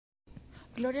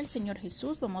Gloria al Señor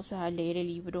Jesús. Vamos a leer el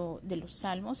libro de los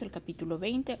Salmos, el capítulo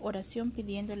 20, oración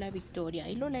pidiendo la victoria.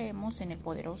 Y lo leemos en el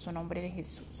poderoso nombre de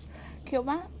Jesús.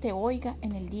 Jehová te oiga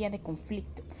en el día de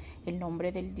conflicto. El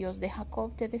nombre del Dios de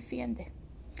Jacob te defiende.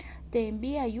 Te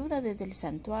envía ayuda desde el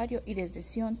santuario y desde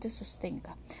Sión te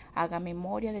sostenga. Haga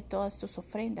memoria de todas tus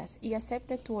ofrendas y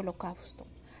acepte tu holocausto.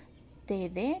 Te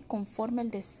dé conforme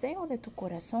el deseo de tu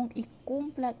corazón y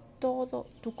cumpla todo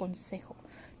tu consejo.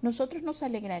 Nosotros nos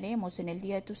alegraremos en el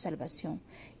día de tu salvación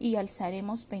y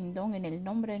alzaremos pendón en el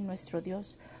nombre de nuestro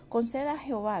Dios. Conceda a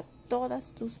Jehová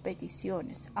todas tus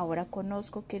peticiones. Ahora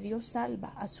conozco que Dios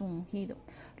salva a su ungido.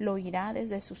 Lo oirá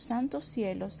desde sus santos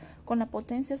cielos con la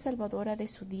potencia salvadora de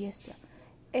su diestra.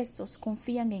 Estos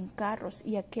confían en carros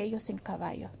y aquellos en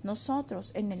caballos.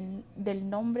 Nosotros, del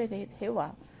nombre de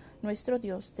Jehová, nuestro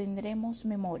Dios, tendremos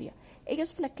memoria.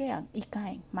 Ellos flaquean y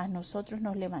caen, mas nosotros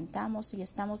nos levantamos y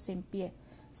estamos en pie.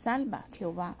 Salva,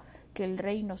 Jehová, que el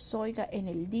Rey nos oiga en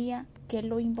el día que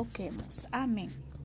lo invoquemos. Amén.